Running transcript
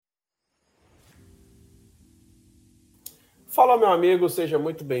Fala, meu amigo, seja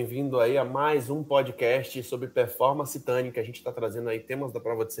muito bem-vindo aí a mais um podcast sobre performance tânica. A gente está trazendo aí temas da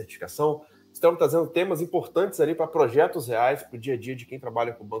prova de certificação, estamos trazendo temas importantes ali para projetos reais, para o dia a dia de quem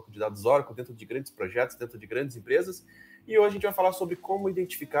trabalha com banco de dados Oracle, dentro de grandes projetos, dentro de grandes empresas. E hoje a gente vai falar sobre como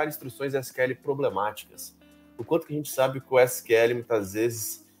identificar instruções SQL problemáticas. O quanto que a gente sabe que o SQL, muitas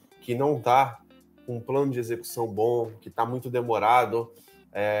vezes, que não está com um plano de execução bom, que está muito demorado,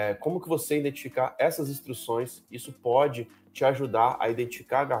 como que você identificar essas instruções, isso pode te ajudar a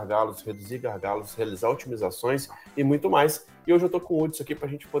identificar gargalos, reduzir gargalos, realizar otimizações e muito mais. E hoje eu estou com o Hudson aqui para a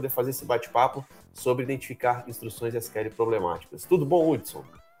gente poder fazer esse bate-papo sobre identificar instruções SQL problemáticas. Tudo bom, Hudson?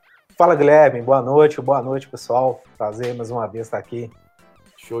 Fala, Guilherme. Boa noite, pessoal. Prazer mais uma vez estar aqui.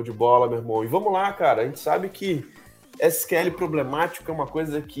 Show de bola, meu irmão. E vamos lá, cara. A gente sabe que SQL problemático é uma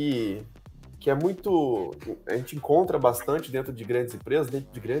coisa que é muito... A gente encontra bastante dentro de grandes empresas,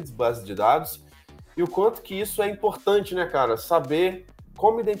 dentro de grandes bases de dados. E o quanto que isso é importante, né, cara? Saber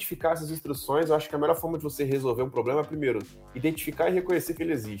como identificar essas instruções. Eu acho que a melhor forma de você resolver um problema é, primeiro, identificar e reconhecer que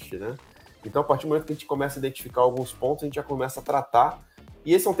ele existe, né? Então, a partir do momento que a gente começa a identificar alguns pontos, a gente já começa a tratar.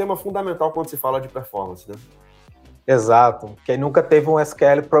 E esse é um tema fundamental quando se fala de performance, né? Exato. Quem nunca teve um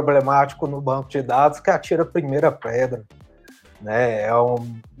SQL problemático no banco de dados que atira a primeira pedra, né? É um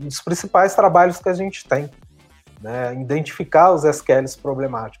dos principais trabalhos que a gente tem, né? Identificar os SQLs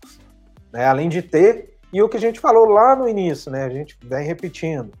problemáticos. Né, além de ter, e o que a gente falou lá no início, né, a gente vem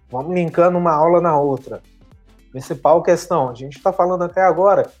repetindo, vamos linkando uma aula na outra. Principal questão, a gente está falando até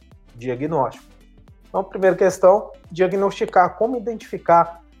agora, diagnóstico. Então, primeira questão, diagnosticar, como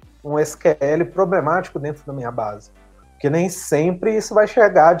identificar um SQL problemático dentro da minha base. Porque nem sempre isso vai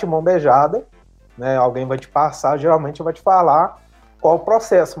chegar de mão beijada, né, alguém vai te passar, geralmente vai te falar qual o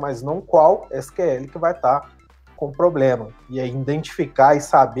processo, mas não qual SQL que vai estar com problema. E aí identificar e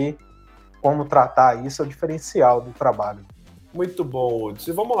saber como tratar isso é o diferencial do trabalho. Muito bom,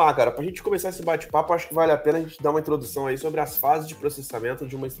 Hudson. E vamos lá, cara. Para a gente começar esse bate-papo, acho que vale a pena a gente dar uma introdução aí sobre as fases de processamento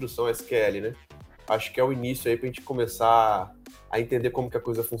de uma instrução SQL, né? Acho que é o início aí para a gente começar a entender como que a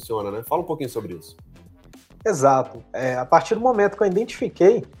coisa funciona, né? Fala um pouquinho sobre isso. Exato. A partir do momento que eu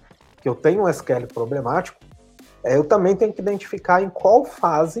identifiquei que eu tenho um SQL problemático, eu também tenho que identificar em qual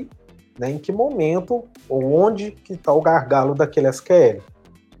fase, né, em que momento ou onde que está o gargalo daquele SQL.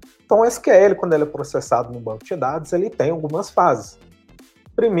 Então, o SQL, quando ele é processado no banco de dados, ele tem algumas fases.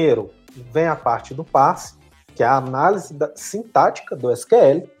 Primeiro, vem a parte do parse, que é a análise sintática do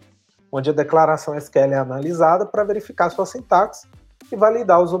SQL, onde a declaração SQL é analisada para verificar sua sintaxe e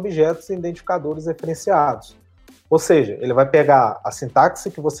validar os objetos e identificadores referenciados. Ou seja, ele vai pegar a sintaxe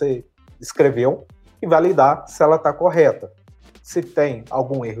que você escreveu e validar se ela está correta. Se tem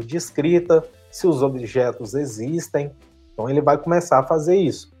algum erro de escrita, se os objetos existem. Então, ele vai começar a fazer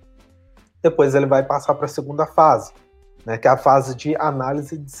isso. Depois ele vai passar para a segunda fase, né, que é a fase de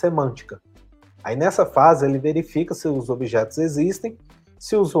análise de semântica. Aí nessa fase ele verifica se os objetos existem,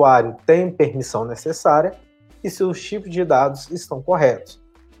 se o usuário tem permissão necessária e se os tipos de dados estão corretos.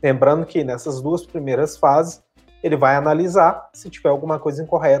 Lembrando que nessas duas primeiras fases ele vai analisar, se tiver alguma coisa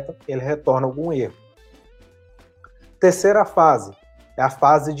incorreta, ele retorna algum erro. Terceira fase é a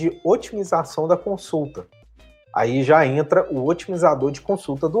fase de otimização da consulta. Aí já entra o otimizador de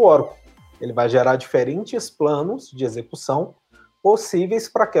consulta do Oracle. Ele vai gerar diferentes planos de execução possíveis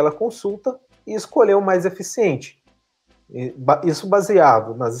para aquela consulta e escolher o mais eficiente. Isso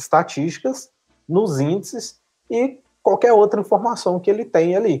baseado nas estatísticas, nos índices e qualquer outra informação que ele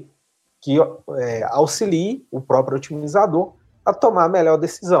tem ali, que auxilie o próprio otimizador a tomar a melhor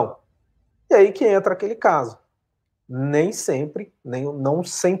decisão. E aí que entra aquele caso. Nem sempre, não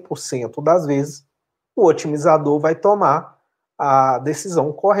 100% das vezes, o otimizador vai tomar a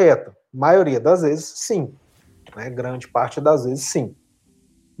decisão correta. Maioria das vezes, sim. Né? Grande parte das vezes, sim.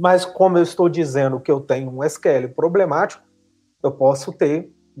 Mas como eu estou dizendo que eu tenho um SQL problemático, eu posso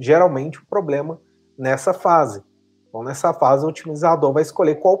ter, geralmente, um problema nessa fase. Então, nessa fase, o otimizador vai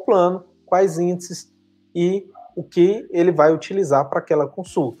escolher qual plano, quais índices e o que ele vai utilizar para aquela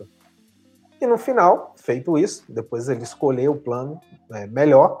consulta. E no final, feito isso, depois ele escolher o plano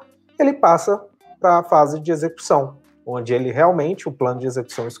melhor, ele passa para a fase de execução, onde ele realmente, o plano de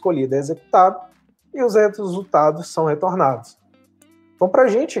execução escolhido é executado e os resultados são retornados. Então, para a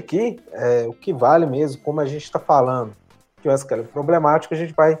gente aqui, o que vale mesmo, como a gente está falando, que o SQL é problemático, a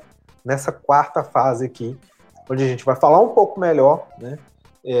gente vai nessa quarta fase aqui, onde a gente vai falar um pouco melhor, né?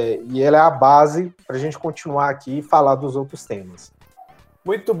 E ela é a base para a gente continuar aqui e falar dos outros temas.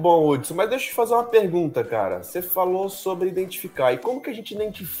 Muito bom, Hudson. Mas deixa eu te fazer uma pergunta, cara. Você falou sobre identificar. E como que a gente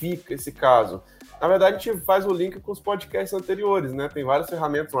identifica esse caso? Na verdade, a gente faz o link com os podcasts anteriores, né? Tem várias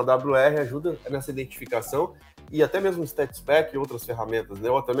ferramentas, uma WR ajuda nessa identificação e até mesmo o StatSpec e outras ferramentas, né?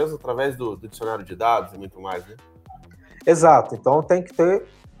 Ou até mesmo através do dicionário de dados e muito mais, né? Exato. Então, tem que ter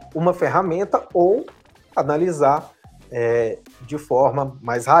uma ferramenta ou analisar de forma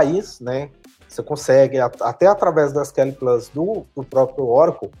mais raiz, né? Você consegue, até através das SQL Plus do próprio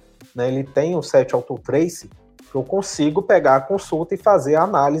Oracle, né? Ele tem o set auto-trace, que eu consigo pegar a consulta e fazer a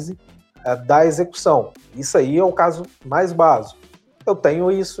análise da execução. Isso aí é o caso mais básico. Eu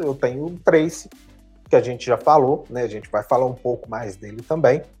tenho isso, eu tenho o trace, que a gente já falou, né? A gente vai falar um pouco mais dele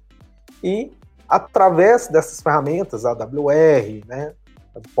também. E através dessas ferramentas, a AWR, né?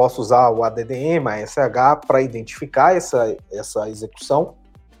 Eu posso usar o ADDM, a SH, para identificar essa execução.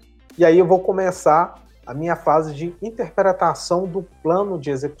 E aí eu vou começar a minha fase de interpretação do plano de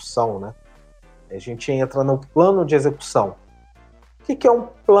execução, né? A gente entra no plano de execução. O que é um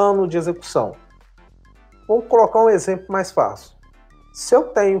plano de execução? Vamos colocar um exemplo mais fácil. Se eu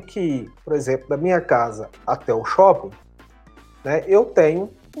tenho que ir, por exemplo, da minha casa até o shopping, né, eu tenho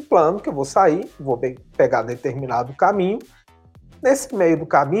um plano que eu vou sair, vou pegar determinado caminho. Nesse meio do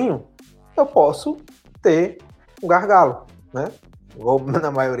caminho, eu posso ter um gargalo, né? Ou, na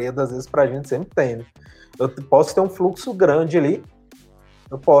maioria das vezes, para a gente sempre tem, né? Eu posso ter um fluxo grande ali,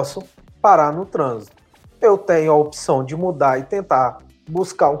 eu posso parar no trânsito. Eu tenho a opção de mudar e tentar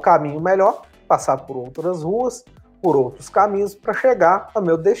buscar um caminho melhor, passar por outras ruas, por outros caminhos para chegar ao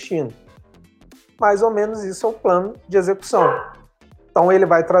meu destino. Mais ou menos isso é o plano de execução. Então ele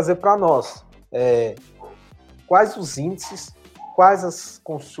vai trazer para nós quais os índices, quais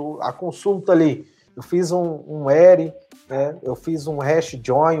a consulta ali. Eu fiz um query, né? Eu fiz um hash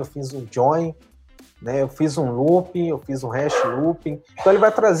join, eu fiz um join, né? Eu fiz um looping, eu fiz um hash looping. Então ele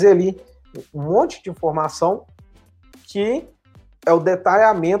vai trazer ali um monte de informação que é o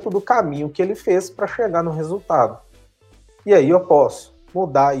detalhamento do caminho que ele fez para chegar no resultado. E aí eu posso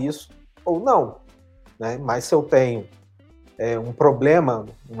mudar isso ou não, né? Mas se eu tenho um problema,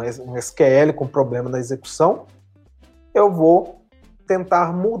 um SQL com problema na execução, eu vou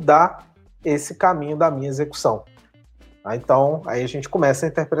tentar mudar esse caminho da minha execução. Então, aí a gente começa a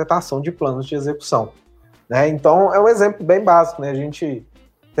interpretação de planos de execução, né? Então, é um exemplo bem básico, né? A gente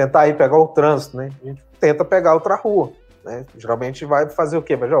tentar ir pegar o trânsito, né? A gente tenta pegar outra rua, né? Geralmente vai fazer o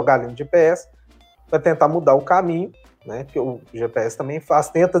quê? Vai jogar ali no GPS, vai tentar mudar o caminho, né? Que o GPS também faz,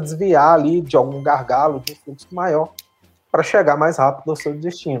 tenta desviar ali de algum gargalo, de um fluxo maior, para chegar mais rápido ao seu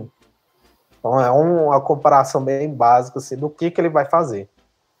destino. Então, é uma comparação bem básica assim, do que ele vai fazer.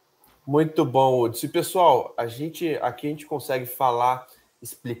 Muito bom, Hudson. E, pessoal, aqui a gente consegue falar,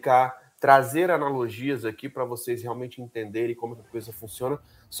 explicar, trazer analogias aqui para vocês realmente entenderem como a coisa funciona.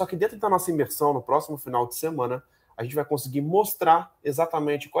 Só que dentro da nossa imersão, no próximo final de semana, a gente vai conseguir mostrar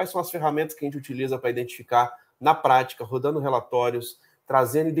exatamente quais são as ferramentas que a gente utiliza para identificar na prática, rodando relatórios,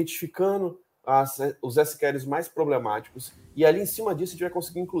 trazendo, identificando os SQLs mais problemáticos. E ali em cima disso, a gente vai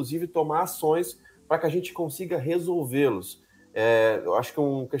conseguir, inclusive, tomar ações para que a gente consiga resolvê-los. Eu acho que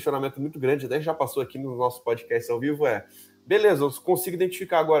um questionamento muito grande, até já passou aqui no nosso podcast ao vivo, beleza, eu consigo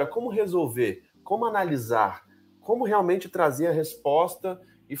identificar agora como resolver, como analisar, como realmente trazer a resposta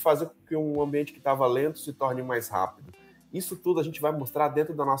e fazer com que um ambiente que estava lento se torne mais rápido. Isso tudo a gente vai mostrar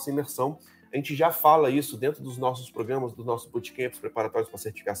dentro da nossa imersão. A gente já fala isso dentro dos nossos programas, dos nossos bootcamps preparatórios para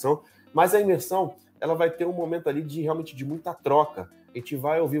certificação, mas a imersão ela vai ter um momento ali realmente de muita troca. A gente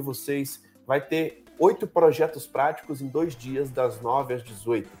vai ouvir vocês, vai ter 8 projetos práticos em 2 dias, das 9 às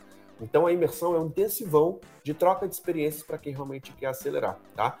 18. Então a imersão é um intensivão de troca de experiências para quem realmente quer acelerar,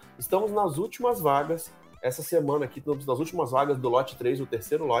 tá? Estamos nas últimas vagas, essa semana aqui, estamos nas últimas vagas do lote 3, o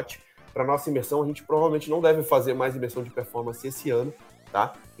terceiro lote. Para nossa imersão, a gente provavelmente não deve fazer mais imersão de performance esse ano,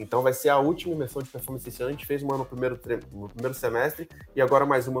 tá? Então vai ser a última imersão de performance esse ano. A gente fez uma no primeiro semestre e agora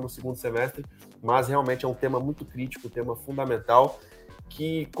mais uma no segundo semestre, mas realmente é um tema muito crítico, um tema fundamental,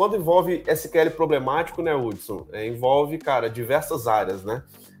 que quando envolve SQL problemático, né, Hudson? Envolve, cara, diversas áreas, né?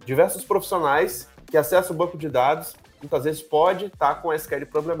 Diversos profissionais que acessam o banco de dados, muitas vezes pode estar com SQL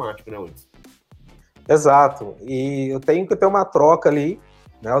problemático, né, Hudson? Exato. E eu tenho que ter uma troca ali,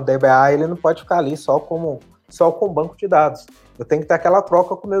 né? O DBA ele não pode ficar ali só com o banco de dados. Eu tenho que ter aquela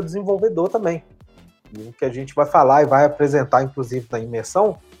troca com o meu desenvolvedor também. E o que a gente vai falar e vai apresentar, inclusive, na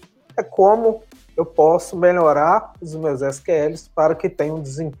imersão, é como eu posso melhorar os meus SQLs para que tenham um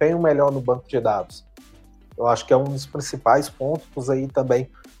desempenho melhor no banco de dados. Eu acho que é um dos principais pontos aí também,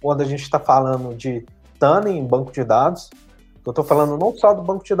 quando a gente está falando de tuning em banco de dados. Eu estou falando não só do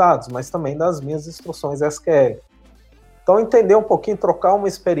banco de dados, mas também das minhas instruções SQL. Então, entender um pouquinho, trocar uma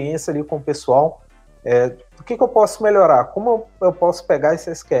experiência ali com o pessoal, do que eu posso melhorar, como eu posso pegar esse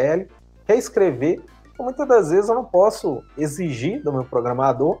SQL reescrever. Muitas das vezes eu não posso exigir do meu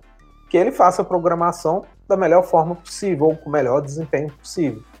programador que ele faça a programação da melhor forma possível, ou com o melhor desempenho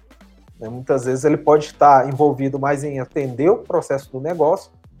possível. Muitas vezes ele pode estar envolvido mais em atender o processo do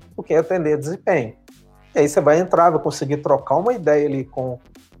negócio do que atender desempenho. E aí você vai entrar, vai conseguir trocar uma ideia ali com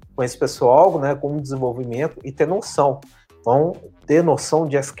esse pessoal, né, com o desenvolvimento e ter noção. Então, ter noção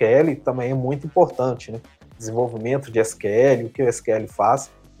de SQL também é muito importante, né? Desenvolvimento de SQL, o que o SQL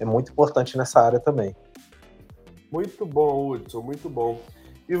faz, é muito importante nessa área também. Muito bom, Hudson, muito bom.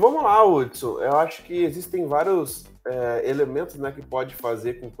 E vamos lá, Hudson, eu acho que existem vários elementos, né, que pode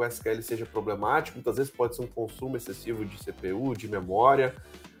fazer com que o SQL seja problemático. Muitas vezes pode ser um consumo excessivo de CPU, de memória.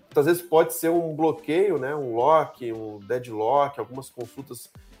 Muitas vezes pode ser um bloqueio, né, um lock, um deadlock, algumas consultas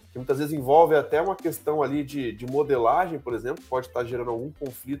que muitas vezes envolvem até uma questão ali de modelagem, por exemplo, pode estar gerando algum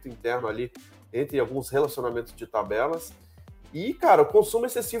conflito interno ali entre alguns relacionamentos de tabelas. E, cara, o consumo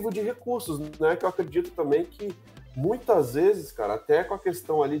excessivo de recursos, né, que eu acredito também que muitas vezes, cara, até com a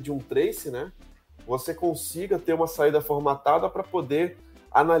questão ali de um trace, né, você consiga ter uma saída formatada para poder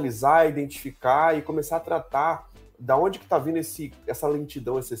analisar, identificar e começar a tratar da onde que está vindo essa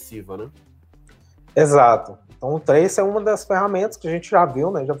lentidão excessiva, né? Exato. Então, o trace é uma das ferramentas que a gente já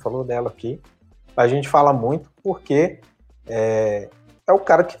viu, né, já falou dela aqui. A gente fala muito porque é o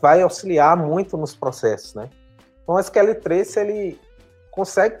cara que vai auxiliar muito nos processos, né? Então, o SQL Trace, ele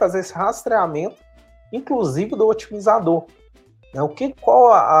consegue fazer esse rastreamento, inclusive do otimizador. Né?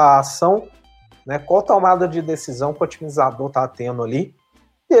 Qual a ação, né? Qual tomada de decisão que o otimizador está tendo ali,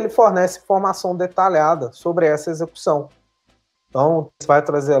 e ele fornece informação detalhada sobre essa execução. Então, você vai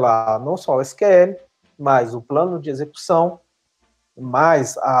trazer lá não só o SQL, mas o plano de execução,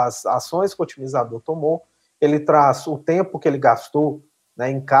 mais as ações que o otimizador tomou. Ele traz o tempo que ele gastou,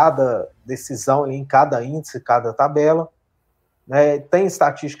 né, em cada decisão, em cada índice, cada tabela. Né, tem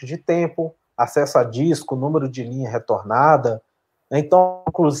estatística de tempo, acesso a disco, número de linha retornada. Então,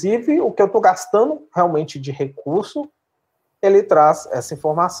 inclusive, o que eu estou gastando realmente de recurso, ele traz essa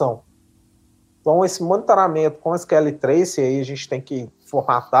informação. Então, esse monitoramento com SQL Trace, aí a gente tem que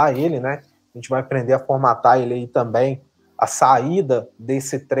formatar ele, né? A gente vai aprender a formatar ele aí também, a saída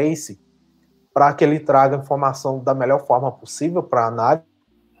desse trace, para que ele traga informação da melhor forma possível para a análise.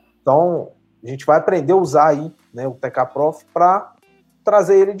 Então, a gente vai aprender a usar aí, né, o TKProf para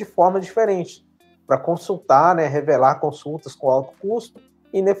trazer ele de forma diferente, para consultar, né, revelar consultas com alto custo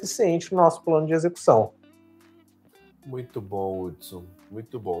e ineficiente no nosso plano de execução. Muito bom, Hudson,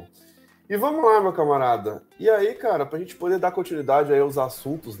 muito bom. E vamos lá, meu camarada. E aí, cara, para a gente poder dar continuidade aí aos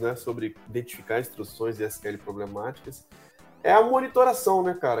assuntos, né, sobre identificar instruções e SQL problemáticas, é a monitoração,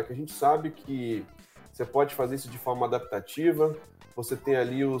 né, cara? Que a gente sabe que você pode fazer isso de forma adaptativa, você tem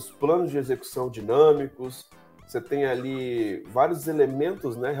ali os planos de execução dinâmicos, você tem ali vários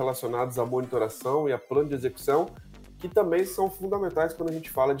elementos, né, relacionados à monitoração e a plano de execução, que também são fundamentais quando a gente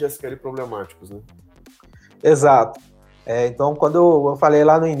fala de SQL problemáticos, né? Exato. Então, quando eu falei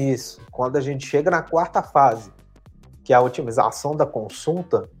lá no início, quando a gente chega na quarta fase, que é a otimização da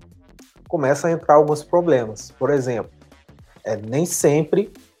consulta, começa a entrar alguns problemas. Por exemplo, nem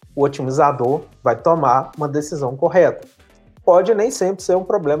sempre o otimizador vai tomar uma decisão correta. Pode nem sempre ser um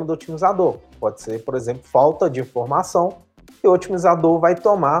problema do otimizador. Pode ser, por exemplo, falta de informação e o otimizador vai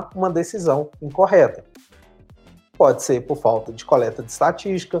tomar uma decisão incorreta. Pode ser por falta de coleta de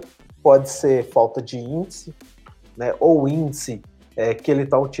estatística, pode ser falta de índice, né, ou índice que ele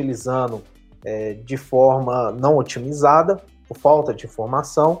está utilizando de forma não otimizada, por falta de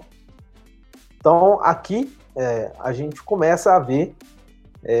informação. Então, aqui a gente começa a ver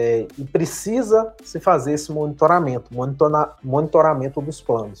e precisa se fazer esse monitoramento dos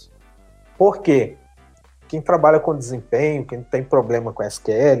planos. Por quê? Quem trabalha com desempenho, quem tem problema com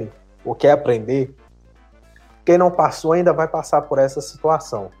SQL, ou quer aprender, quem não passou ainda vai passar por essa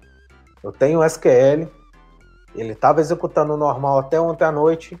situação. Eu tenho o SQL, ele estava executando normal até ontem à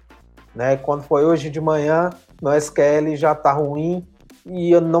noite, né? Quando foi hoje de manhã, meu SQL já está ruim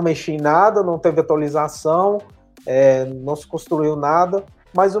e eu não mexi em nada, não teve atualização, não se construiu nada,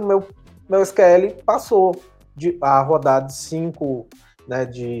 mas o meu SQL passou a rodar de 5, né,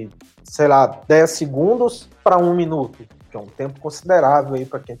 de, 10 segundos para 1 minuto, que é um tempo considerável aí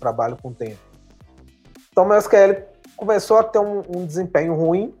para quem trabalha com tempo. Então, meu SQL começou a ter um desempenho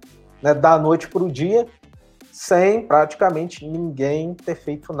ruim, né, da noite para o dia, sem praticamente ninguém ter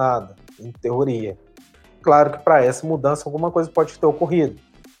feito nada, em teoria. Claro que para essa mudança alguma coisa pode ter ocorrido.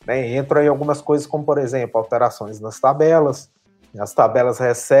 Né? Entram aí algumas coisas como, por exemplo, alterações nas tabelas. As tabelas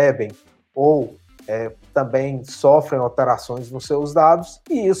recebem ou também sofrem alterações nos seus dados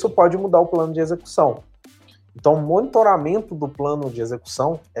e isso pode mudar o plano de execução. Então, o monitoramento do plano de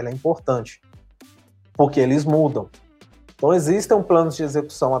execução é importante, porque eles mudam. Então, existem planos de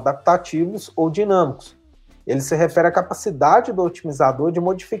execução adaptativos ou dinâmicos. Ele se refere à capacidade do otimizador de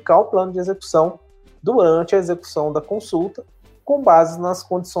modificar o plano de execução durante a execução da consulta, com base nas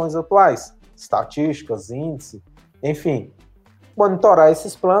condições atuais, estatísticas, índice, enfim. Monitorar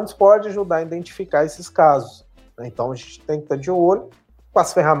esses planos pode ajudar a identificar esses casos. Então, a gente tem que estar de olho com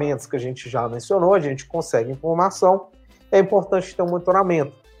as ferramentas que a gente já mencionou, a gente consegue informação, é importante ter um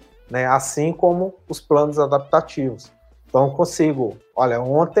monitoramento, né? Assim como os planos adaptativos. Então, eu consigo, olha,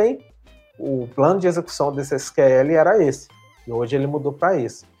 ontem o plano de execução desse SQL era esse, e hoje ele mudou para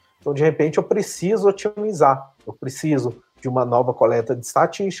esse. Então, de repente, eu preciso otimizar, eu preciso de uma nova coleta de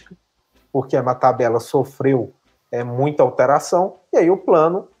estatística, porque a tabela sofreu muita alteração, e aí o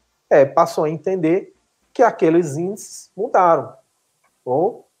plano passou a entender que aqueles índices mudaram,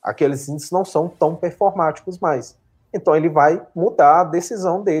 ou aqueles índices não são tão performáticos mais. Então, ele vai mudar a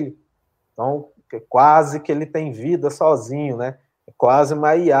decisão dele. Então, quase que ele tem vida sozinho, né? É quase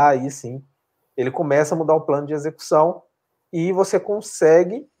uma IA aí, sim. Ele começa a mudar o plano de execução e você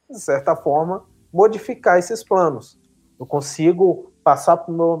consegue, de certa forma, modificar esses planos. Eu consigo passar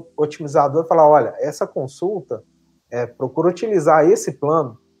para o meu otimizador e falar, olha, essa consulta, procura utilizar esse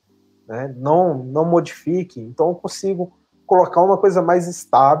plano, né? Não modifique. Então, eu consigo colocar uma coisa mais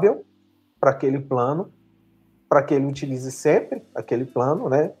estável para aquele plano, para que ele utilize sempre aquele plano,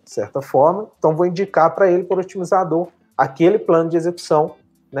 né, de certa forma. Então, vou indicar para ele, por otimizador, aquele plano de execução,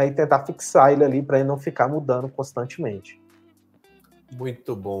 né, e tentar fixar ele ali para ele não ficar mudando constantemente.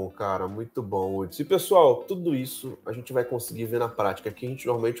 Muito bom, cara, muito bom, Hudson. E, pessoal, tudo isso a gente vai conseguir ver na prática. Aqui a gente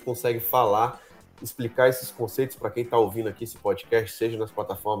normalmente consegue falar, explicar esses conceitos para quem está ouvindo aqui esse podcast, seja nas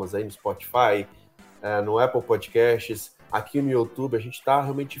plataformas aí no Spotify, no Apple Podcasts, aqui no YouTube, a gente está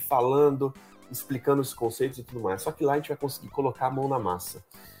realmente falando, explicando os conceitos e tudo mais. Só que lá a gente vai conseguir colocar a mão na massa.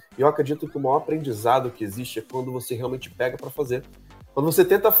 E eu acredito que o maior aprendizado que existe é quando você realmente pega para fazer. Quando você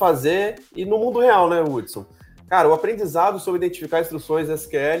tenta fazer e no mundo real, né, Hudson? Cara, o aprendizado sobre identificar instruções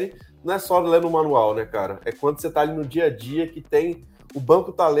SQL não é só ler no manual, né, cara? É quando você está ali no dia a dia que tem o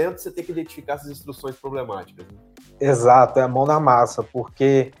banco talento, você tem que identificar essas instruções problemáticas. Né? Exato, é a mão na massa,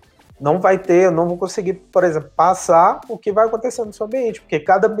 porque não vou conseguir, por exemplo, passar o que vai acontecer no seu ambiente, porque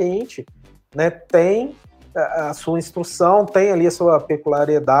cada ambiente, né, tem a sua instrução, tem ali a sua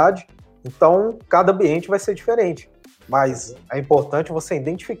peculiaridade, então cada ambiente vai ser diferente. Mas é importante você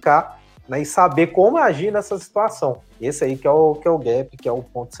identificar, né, e saber como agir nessa situação. Esse aí que é o gap, que é o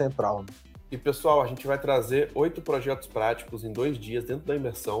ponto central. Né? E, pessoal, a gente vai trazer 8 projetos práticos em 2 dias dentro da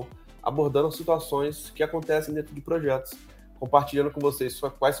imersão, abordando situações que acontecem dentro de projetos, compartilhando com vocês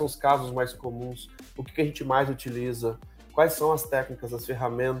quais são os casos mais comuns, o que a gente mais utiliza, quais são as técnicas, as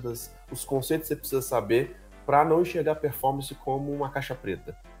ferramentas, os conceitos que você precisa saber para não enxergar performance como uma caixa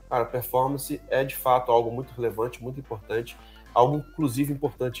preta. Cara, performance é, de fato, algo muito relevante, muito importante, algo, inclusive,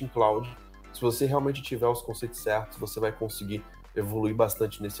 importante em cloud. Se você realmente tiver os conceitos certos, você vai conseguir evoluir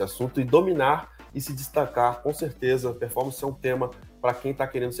bastante nesse assunto e dominar e se destacar, com certeza. Performance é um tema para quem está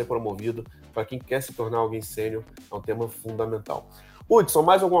querendo ser promovido, para quem quer se tornar alguém sênior, é um tema fundamental. Hudson,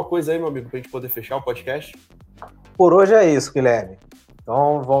 mais alguma coisa aí, meu amigo, para a gente poder fechar o podcast? Por hoje é isso, Guilherme.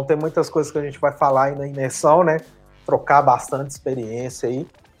 Então, vão ter muitas coisas que a gente vai falar aí na imersão, né? Trocar bastante experiência aí,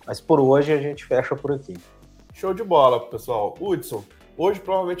 mas por hoje a gente fecha por aqui. Show de bola, pessoal. Hudson, hoje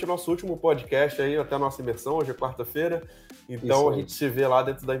provavelmente é o nosso último podcast aí, até a nossa imersão, hoje é quarta-feira, então a gente se vê lá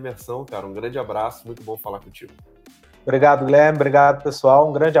dentro da imersão, cara. Um grande abraço, muito bom falar contigo. Obrigado, Guilherme, obrigado, pessoal,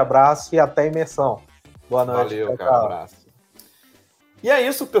 um grande abraço e até a imersão. Boa noite. Valeu, cara, um abraço. E é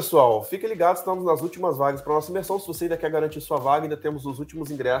isso, pessoal. Fiquem ligados, estamos nas últimas vagas para a nossa imersão. Se você ainda quer garantir sua vaga, ainda temos os últimos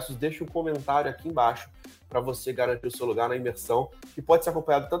ingressos. Deixe um comentário aqui embaixo para você garantir o seu lugar na imersão, que pode ser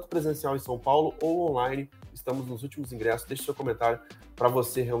acompanhado tanto presencial em São Paulo ou online. Estamos nos últimos ingressos. Deixe seu comentário para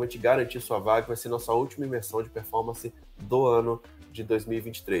você realmente garantir sua vaga. Vai ser nossa última imersão de performance do ano de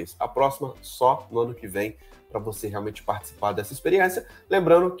 2023. A próxima só no ano que vem, para você realmente participar dessa experiência.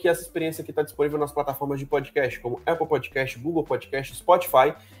 Lembrando que essa experiência aqui está disponível nas plataformas de podcast, como Apple Podcast, Google Podcast,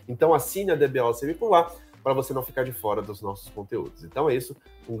 Spotify. Então assine a DBOCM por lá, para você não ficar de fora dos nossos conteúdos. Então é isso,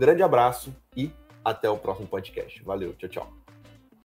 um grande abraço e até o próximo podcast. Valeu, tchau, tchau.